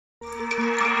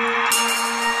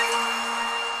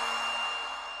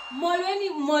Molweni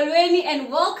Molweni,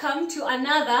 and welcome to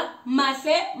another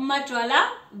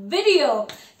Mahle video.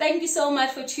 Thank you so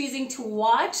much for choosing to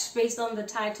watch based on the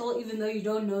title, even though you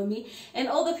don't know me. And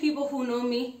all the people who know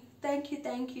me, thank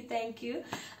you.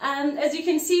 As you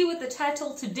can see with the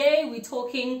title today, we're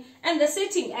talking, and the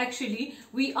setting actually,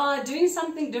 we are doing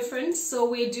something different. So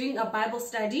we're doing a Bible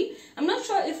study. I'm not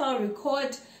sure if I'll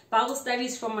record Bible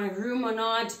studies from my room or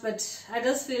not, but I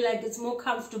just feel like it's more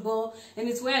comfortable and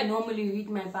it's where I normally read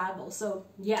my Bible. So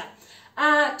yeah,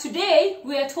 today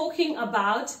we are talking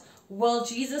about, will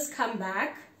Jesus come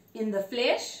back in the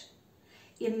flesh,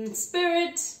 in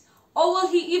spirit, or will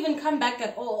he even come back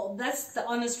at all? That's the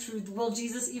honest truth. Will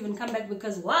Jesus even come back?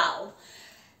 Because wow,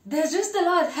 there's just a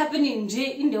lot happening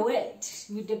in the world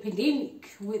with the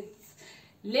pandemic, with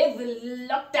level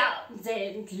lockdowns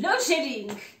and load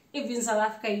shedding. If you're in South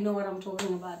Africa, you know what I'm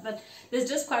talking about. But there's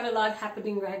just quite a lot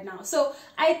happening right now. So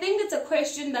I think it's a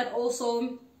question that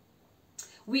also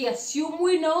we assume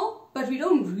we know, but we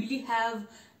don't really have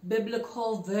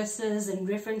biblical verses and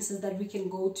references that we can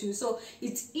go to. So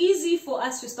it's easy for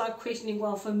us to start questioning.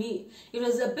 Well, for me, it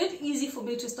was a bit easy for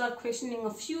me to start questioning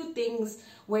a few things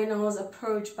when I was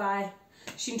approached by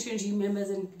shincheonji members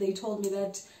and they told me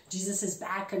that Jesus is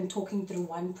back and talking through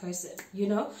one person, you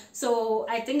know. So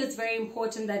I think it's very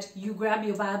important that you grab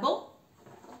your Bible,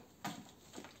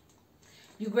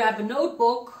 you grab a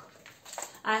notebook.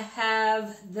 I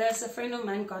have this, a friend of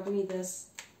mine got me this,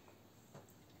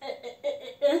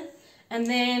 and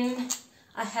then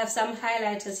I have some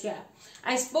highlighters here.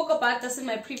 I spoke about this in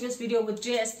my previous video with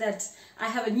Jess, that I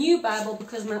have a new Bible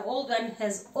because my old one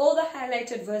has all the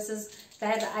highlighted verses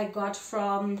that I got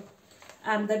from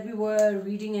that we were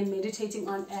reading and meditating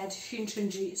on at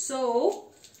Shincheonji. So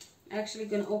I'm actually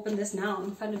going to open this now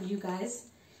in front of you guys,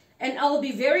 and I will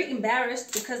be very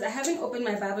embarrassed because I haven't opened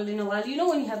my Bible in a while. You know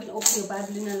when you haven't opened your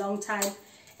Bible in a long time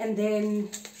and then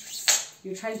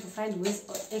you're trying to find where's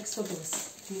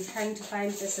Exodus, you're trying to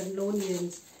find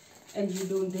Thessalonians, and you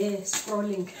don't dare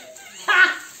scrolling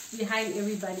behind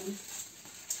everybody.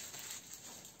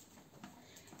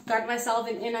 Got myself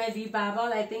an NIV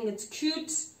Bible. I think it's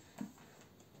cute.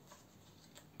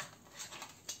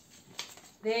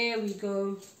 There we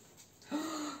go.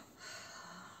 Oh,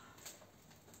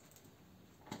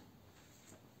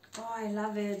 I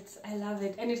love it. I love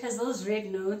it. And it has those red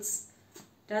notes.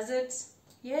 Does it?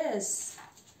 Yes.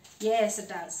 Yes, it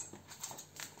does.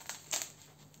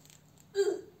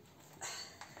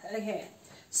 Okay.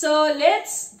 So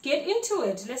let's get into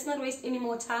it. Let's not waste any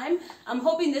more time. I'm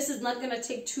hoping this is not going to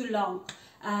take too long.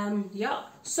 Yeah.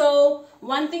 So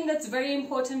one thing that's very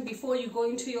important before you go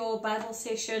into your Bible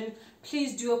session,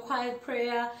 please do a quiet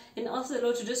prayer and ask the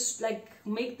Lord to just like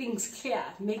make things clear,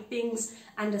 make things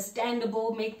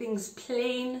understandable, make things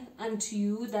plain unto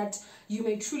you, that you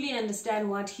may truly understand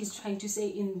what he's trying to say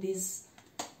in this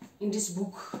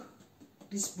book.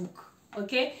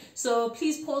 Okay, so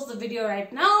please pause the video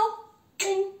right now,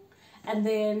 and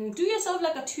then do yourself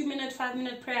like a 2-minute,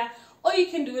 5-minute prayer, or you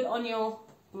can do it on your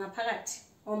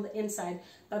on the inside,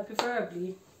 but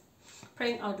preferably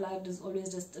praying out loud is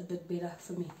always just a bit better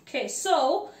for me. Okay,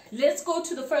 so let's go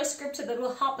to the first scripture that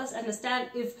will help us understand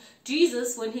if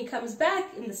Jesus, when he comes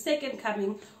back in the second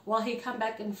coming, will he come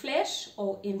back in flesh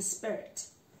or in spirit?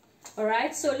 All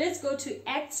right, so let's go to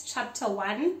Acts chapter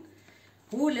 1.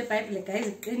 Ooh, the Bible,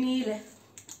 guys.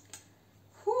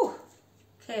 Whew.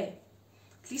 Okay,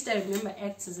 at least I remember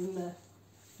Acts is in the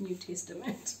New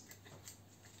Testament.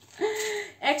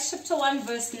 Acts chapter 1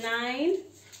 verse 9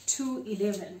 to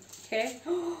 11. Okay.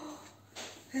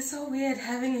 It's so weird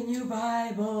having a new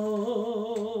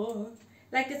Bible.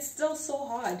 Like, it's still so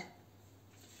hard.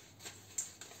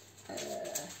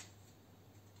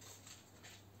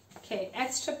 Okay,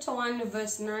 Acts chapter 1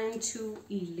 verse 9 to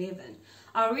 11.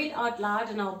 I'll read out loud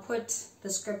and I'll put the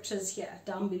scriptures here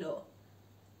down below.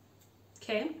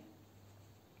 Okay.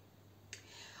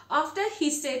 After he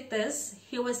said this,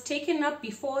 he was taken up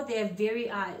before their very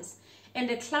eyes, and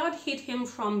a cloud hid him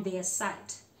from their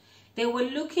sight. They were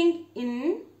looking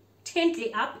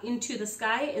intently up into the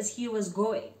sky as he was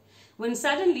going, when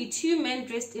suddenly 2 men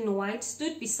dressed in white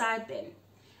stood beside them.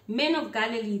 Men of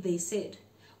Galilee, they said,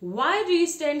 why do you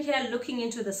stand here looking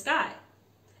into the sky?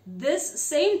 This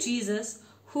same Jesus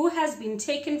who has been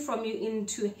taken from you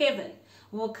into heaven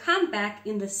will come back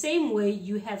in the same way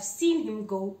you have seen him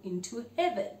go into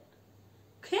heaven.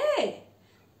 Okay,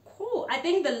 cool. I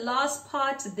think the last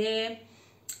part there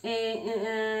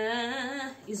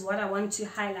is what I want to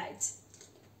highlight.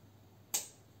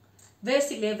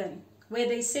 Verse 11, where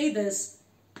they say this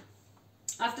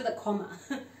after the comma.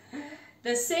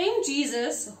 The same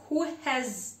Jesus who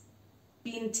has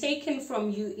been taken from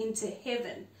you into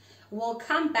heaven will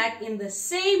come back in the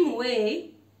same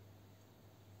way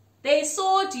they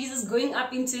saw Jesus going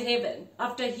up into heaven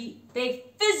after they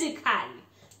physically,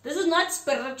 this is not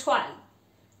spiritual,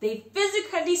 they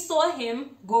physically saw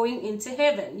him going into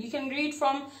heaven. You can read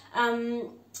from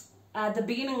the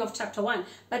beginning of chapter 1,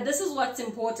 but this is what's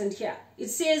important here. It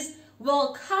says,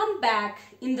 will come back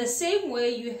in the same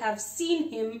way you have seen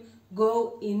him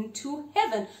go into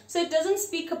heaven. So it doesn't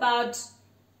speak about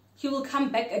he will come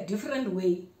back a different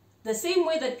way. The same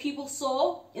way that people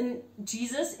saw in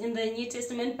Jesus in the New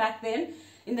Testament back then,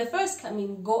 in the first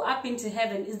coming, go up into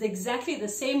heaven, is exactly the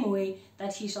same way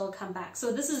that he shall come back.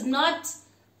 So this is not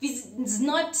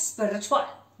spiritual.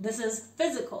 This is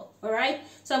physical. All right.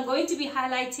 So I'm going to be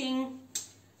highlighting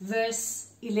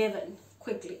verse 11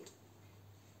 quickly.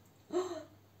 Oh,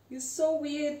 it's so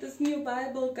weird, this new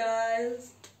Bible,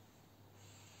 guys.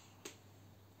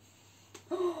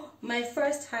 Oh, my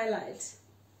first highlight.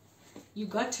 You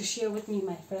got to share with me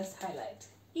my first highlight.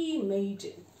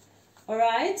 Imagine. All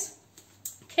right.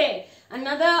 Okay.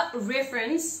 Another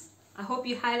reference. I hope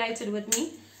you highlighted with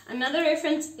me. Another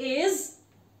reference is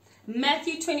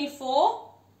Matthew 24,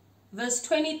 verse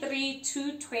 23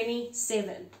 to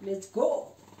 27. Let's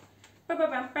go. Okay,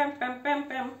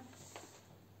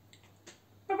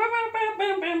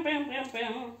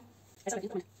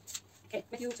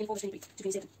 Matthew 24, verse 23 to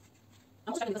 27.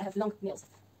 I'm also struggling because I have long nails.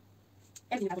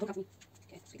 Everything in the Bible, don't come to me.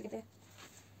 Okay, so we can get there.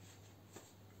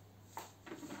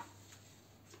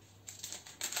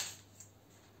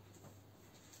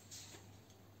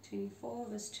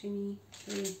 Verse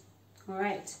 23.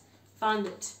 Alright, found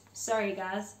it. Sorry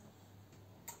guys.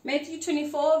 Matthew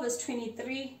 24 verse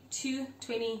 23 to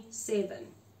 27.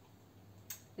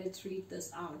 Let's read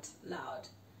this out loud.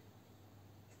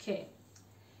 Okay.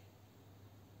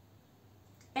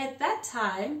 At that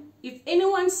time, if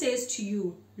anyone says to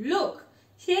you, look,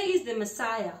 here is the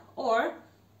Messiah, or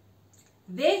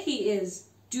there he is,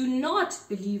 do not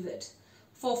believe it.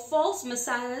 For false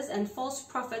messiahs and false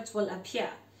prophets will appear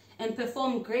and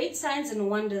perform great signs and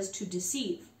wonders to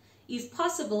deceive, if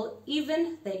possible,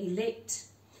 even the elect.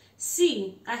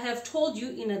 See, I have told you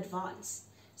in advance.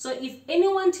 So if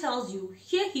anyone tells you,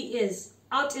 here he is,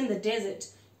 out in the desert,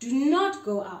 do not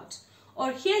go out.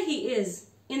 Or here he is,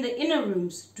 in the inner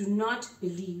rooms, do not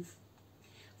believe.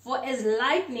 For as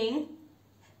lightning,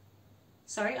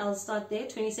 I'll start there,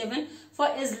 27. For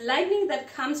as lightning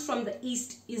that comes from the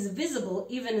east is visible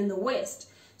even in the west,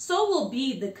 so will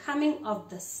be the coming of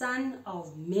the Son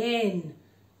of Man.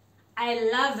 I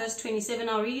love verse 27.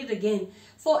 I'll read it again.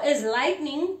 For as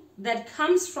lightning that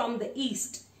comes from the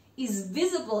east is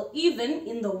visible even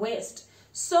in the west,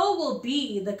 so will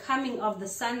be the coming of the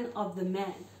Son of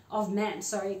Man.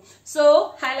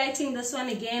 So highlighting this one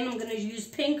again, I'm going to use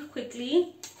pink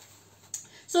quickly.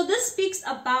 So this speaks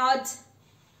about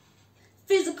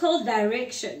physical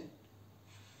direction.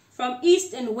 From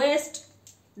east and west,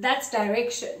 that's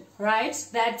direction, right?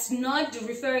 That's not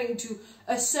referring to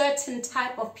a certain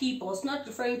type of people. It's not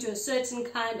referring to a certain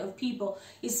kind of people.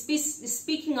 It's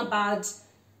speaking about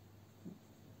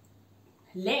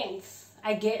length,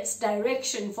 I guess,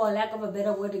 direction, for lack of a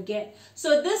better word again.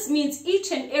 So this means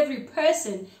each and every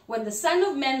person, when the Son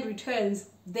of Man returns,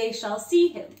 they shall see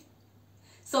him.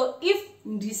 So if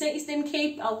you say Eastern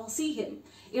Cape, I will see him.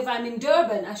 If I'm in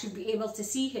Durban, I should be able to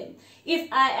see him.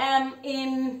 If I am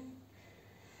in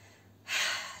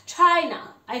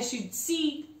China, I should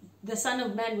see the Son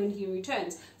of Man when he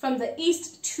returns, from the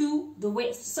east to the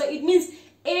west. So it means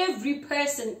every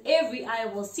person, every eye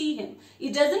will see him.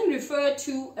 It doesn't refer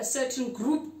to a certain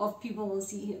group of people will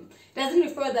see him. It doesn't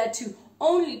refer that to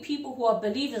only people who are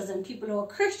believers and people who are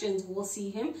Christians will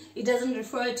see him. It doesn't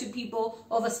refer to people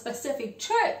of a specific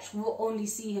church who will only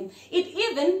see him. It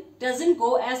even doesn't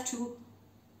go as to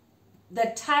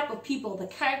the type of people, the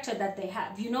character that they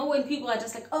have. You know, when people are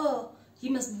just like, oh,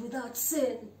 you must be without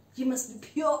sin, you must be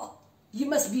pure, you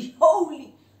must be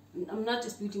holy. I'm not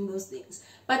disputing those things.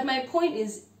 But my point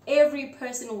is, every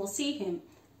person will see him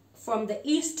from the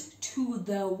east to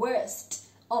the west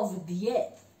of the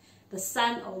earth. The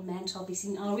Son of Man shall be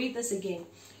seen. I'll read this again.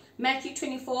 Matthew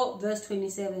 24 verse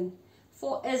 27.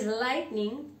 For as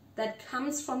lightning that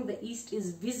comes from the east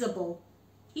is visible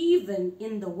even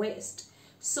in the west,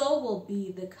 so will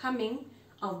be the coming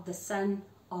of the Son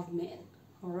of Man.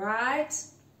 Alright?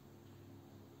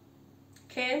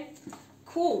 Okay?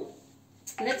 Cool.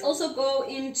 Let's also go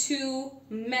into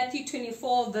Matthew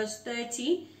 24 verse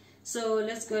 30. So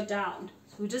let's go down.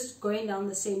 So we're just going down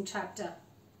the same chapter.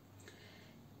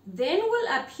 Then will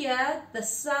appear the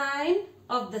sign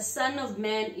of the Son of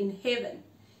Man in heaven,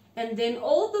 and then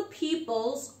all the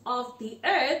peoples of the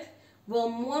earth will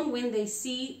mourn when they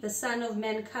see the Son of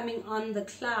Man coming on the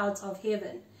clouds of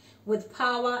heaven with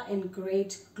power and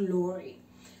great glory.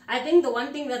 I think the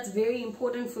one thing that's very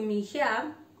important for me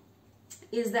here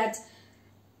is that,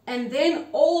 and then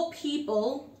all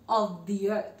people of the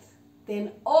earth,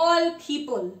 then all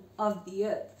people of the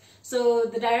earth. So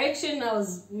the direction I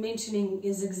was mentioning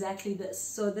is exactly this.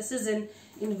 So this is in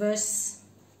verse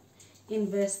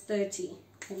 30.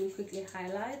 Let me quickly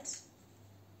highlight.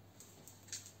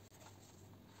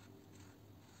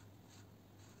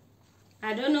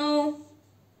 I don't know,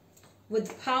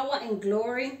 with power and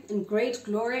glory and great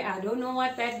glory, I don't know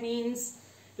what that means.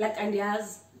 Like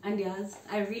Andiaz,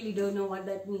 I really don't know what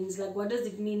that means. Like, what does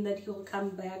it mean that he'll come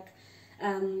back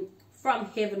from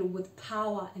heaven with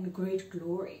power and great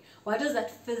glory? What does that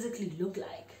physically look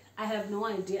like? I have no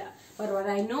idea. But what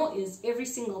I know is every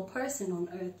single person on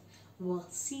earth will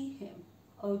see him.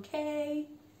 Okay?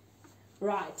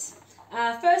 Right.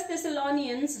 1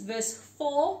 Thessalonians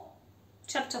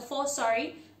chapter 4,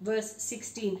 verse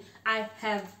 16. I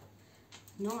have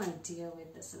no idea where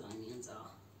Thessalonians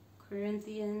are.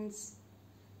 Corinthians,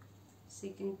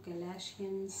 2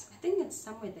 Galatians. I think it's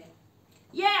somewhere there.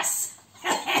 Yes!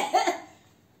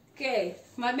 Okay,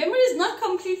 my memory is not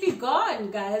completely gone,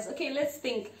 guys. Okay, let's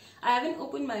think. I haven't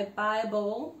opened my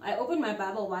Bible. I opened my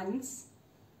Bible once,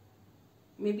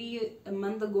 maybe a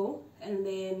month ago, and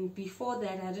then before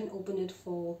that I didn't open it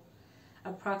for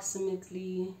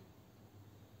approximately,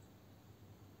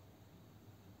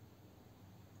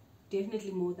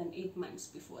 definitely more than 8 months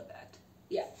before that.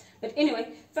 Yeah, but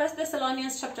anyway, 1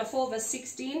 Thessalonians chapter 4 verse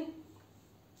 16.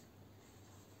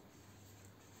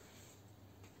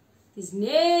 These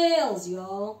nails,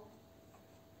 y'all.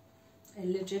 I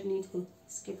legit need to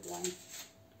skip one.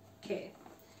 Okay,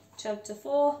 chapter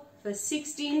 4 verse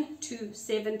 16 to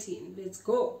 17. Let's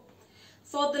go.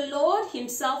 For the Lord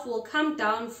himself will come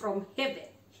down from heaven.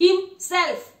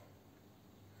 Himself.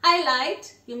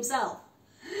 Highlight himself.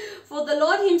 For the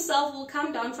Lord himself will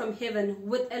come down from heaven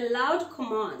with a loud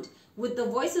command, with the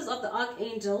voices of the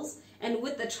archangels, and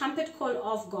with the trumpet call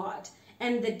of God.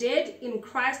 And the dead in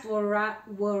Christ will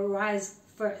rise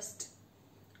first.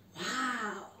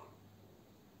 Wow.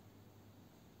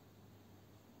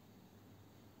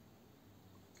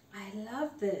 I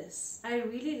love this. I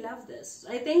really love this.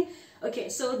 I think, okay,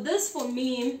 so this for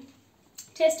me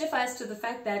testifies to the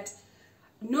fact that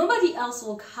nobody else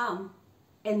will come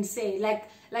and say,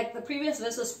 like the previous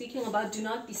verse was speaking about, do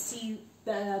not be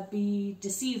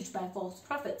deceived by false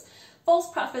prophets.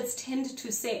 False prophets tend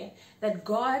to say that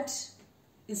God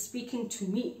is speaking to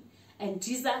me and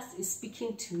Jesus is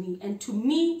speaking to me and to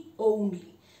me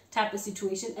only type of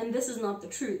situation, and this is not the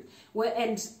truth.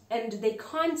 And they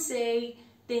can't say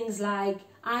things like,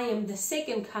 I am the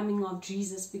second coming of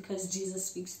Jesus because Jesus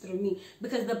speaks through me,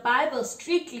 because the Bible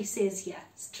strictly says here,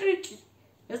 strictly,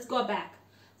 let's go back,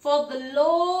 for the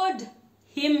Lord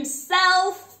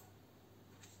himself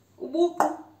will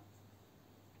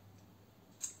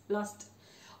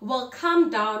come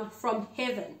down from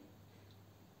heaven.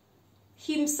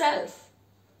 Himself.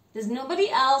 There's nobody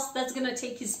else that's going to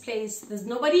take his place. There's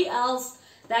nobody else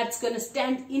that's going to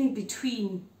stand in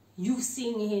between you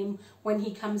seeing him when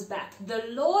he comes back. The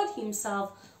Lord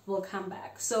himself will come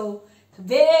back. So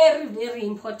very, very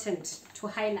important to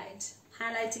highlight.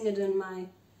 Highlighting it in my,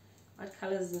 what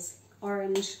color is this?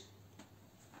 Orange.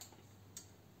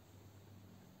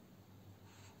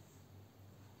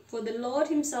 For the Lord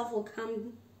himself will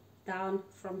come down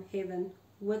from heaven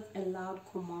with a loud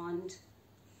command.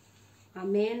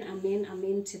 Amen, amen,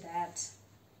 amen to that.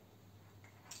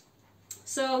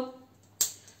 So,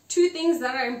 two things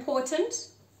that are important.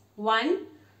 One,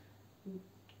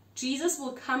 Jesus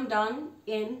will come down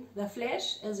in the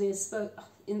flesh, as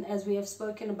we have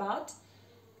spoken about.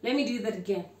 Let me do that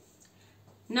again.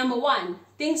 Number one,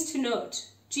 things to note.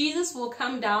 Jesus will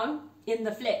come down in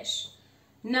the flesh.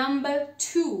 Number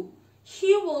two,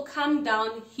 he will come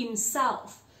down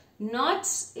himself, not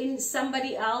in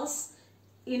somebody else,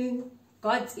 in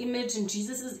God's image, in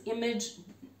Jesus' image,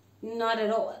 not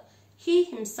at all. He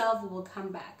himself will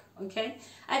come back, okay?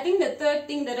 I think the third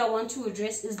thing that I want to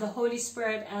address is the Holy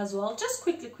Spirit as well. Just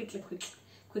quickly.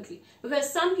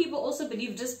 Because some people also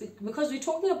believe just because we're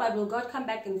talking about will God come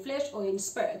back in flesh or in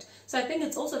spirit. So I think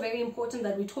it's also very important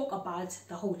that we talk about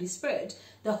the Holy Spirit.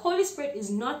 The Holy Spirit is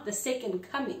not the second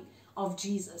coming of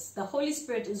Jesus. The Holy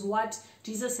Spirit is what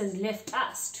Jesus has left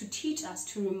us to teach us,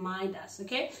 to remind us,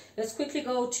 okay? Let's quickly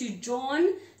go to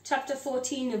John chapter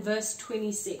 14 verse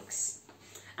 26.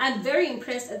 I'm very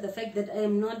impressed at the fact that I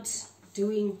am not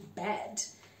doing bad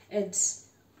at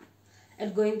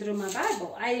going through my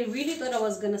Bible. I really thought I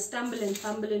was going to stumble and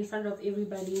fumble in front of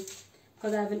everybody,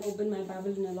 because I haven't opened my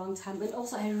Bible in a long time. And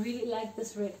also, I really like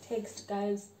this red text,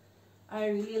 guys. I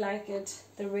really like it.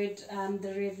 The red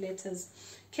letters.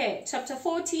 Okay, chapter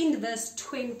 14, verse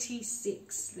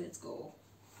 26. Let's go.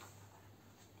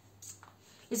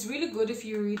 It's really good if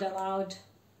you read aloud.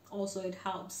 Also, it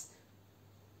helps.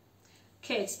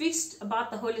 Okay, it speaks about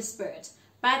the Holy Spirit.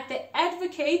 But the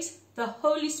advocate, the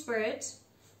Holy Spirit.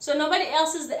 So nobody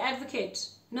else is the advocate.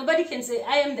 Nobody can say,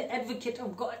 I am the advocate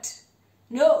of God.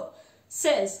 No.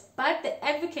 Says, but the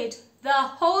advocate, the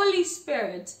Holy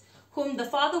Spirit, whom the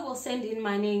Father will send in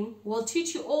my name, will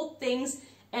teach you all things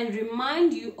and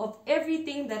remind you of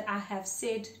everything that I have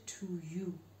said to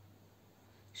you.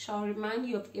 Shall remind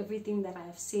you of everything that I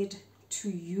have said to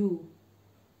you.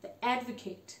 The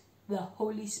advocate, the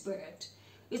Holy Spirit.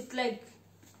 It's like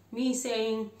me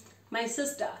saying, my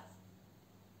sister,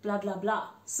 blah, blah, blah.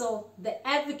 So the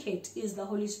advocate is the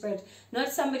Holy Spirit, not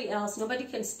somebody else. Nobody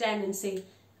can stand and say,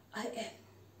 I am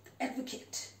the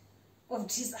advocate of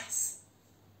Jesus.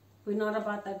 We're not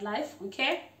about that life,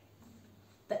 okay?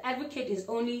 The advocate is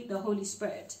only the Holy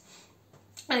Spirit.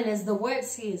 And as the word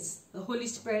says, the Holy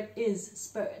Spirit is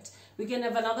spirit. We can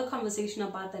have another conversation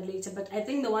about that later. But I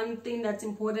think the one thing that's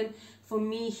important for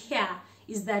me here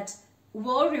is that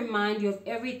will remind you of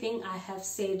everything I have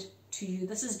said to you.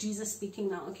 This is Jesus speaking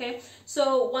now, okay?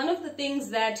 So one of the things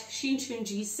that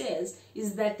shincheonji says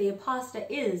is that their pastor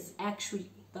is actually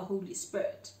the Holy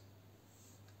Spirit.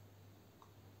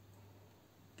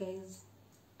 Guys,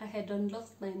 I had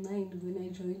lost my mind when I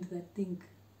joined that thing.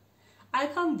 I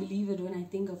can't believe it when I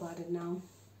think about it now.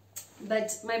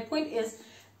 But my point is,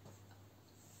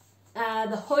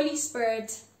 the Holy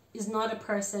Spirit is not a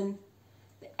person.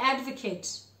 The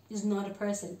advocate is not a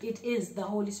person. It is the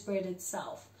Holy Spirit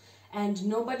itself. And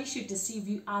nobody should deceive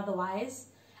you otherwise.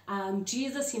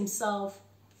 Jesus himself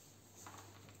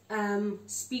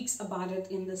speaks about it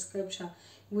in the scripture,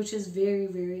 which is very,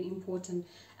 very important.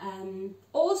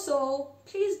 Also,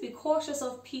 please be cautious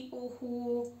of people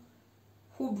who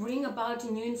bring about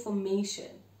new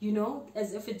information, you know,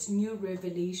 as if it's new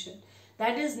revelation.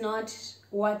 That is not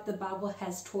what the Bible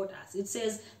has taught us. It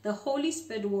says the Holy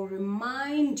Spirit will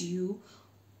remind you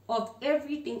of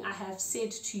everything I have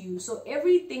said to you. So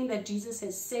everything that Jesus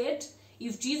has said,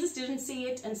 if Jesus didn't say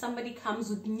it and somebody comes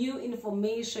with new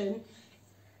information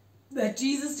that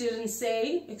Jesus didn't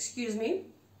say,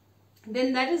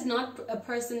 then that is not a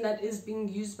person that is being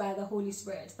used by the Holy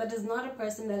Spirit. That is not a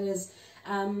person that is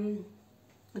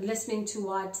listening to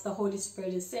what the Holy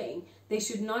Spirit is saying. They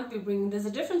should not be bringing. There's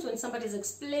a difference when somebody is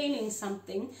explaining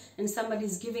something and somebody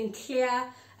is giving clear,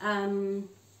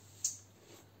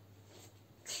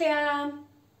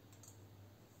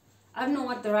 I don't know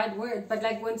what the right word, but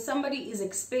like when somebody is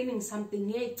explaining something,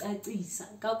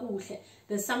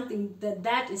 there's something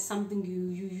that is something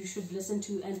you should listen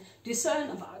to and discern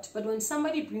about. But when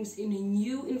somebody brings in a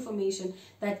new information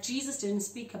that Jesus didn't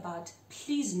speak about,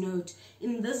 please note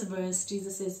in this verse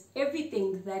Jesus says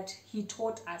everything that he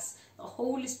taught us, the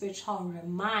Holy Spirit shall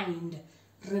remind.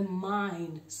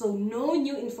 So no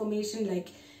new information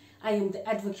like I am the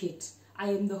advocate, I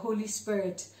am the Holy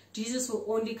Spirit. Jesus will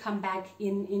only come back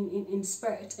in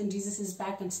spirit, and Jesus is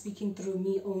back and speaking through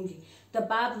me only. The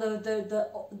Bible,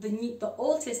 the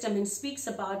Old Testament speaks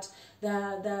about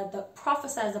the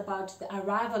prophesies about the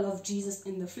arrival of Jesus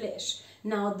in the flesh.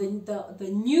 Now the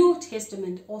New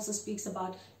Testament also speaks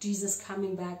about Jesus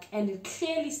coming back, and it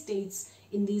clearly states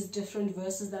in these different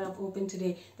verses that I've opened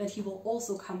today that he will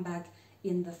also come back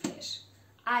in the flesh.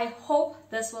 I hope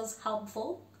this was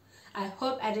helpful. I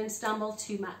hope I didn't stumble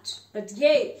too much. But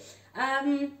yay,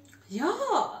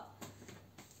 yeah.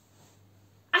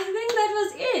 I think that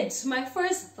was it. My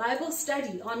first Bible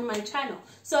study on my channel.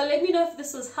 So let me know if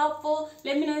this was helpful.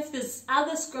 Let me know if there's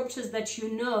other scriptures that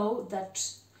you know that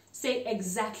say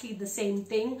exactly the same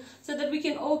thing, so that we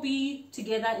can all be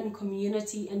together in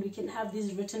community and we can have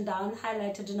these written down,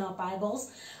 highlighted in our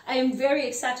Bibles. I am very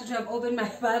excited to have opened my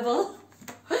Bible,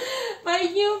 my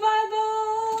new Bible.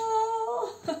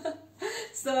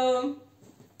 So,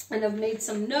 and I've made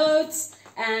some notes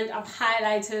and I've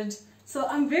highlighted. So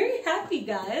I'm very happy,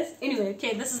 guys. Anyway,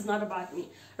 okay, this is not about me.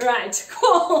 Right,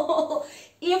 cool.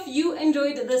 If you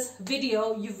enjoyed this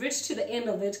video, you've reached to the end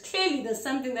of it. Clearly, there's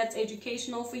something that's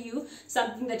educational for you,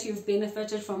 something that you've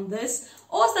benefited from this,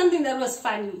 or something that was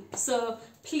funny. So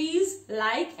please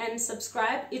like and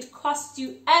subscribe. It costs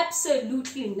you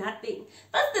absolutely nothing.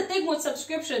 That's the thing with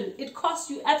subscription. It costs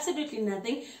you absolutely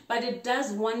nothing, but it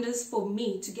does wonders for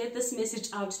me to get this message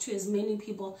out to as many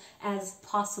people as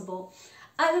possible.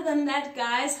 Other than that,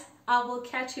 guys, I will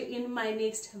catch you in my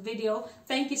next video.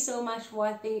 Thank you so much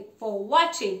for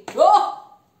watching. Oh!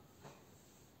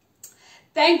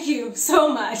 Thank you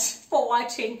so much for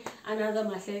watching another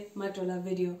Mahle Majola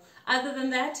video. Other than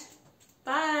that,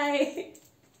 bye.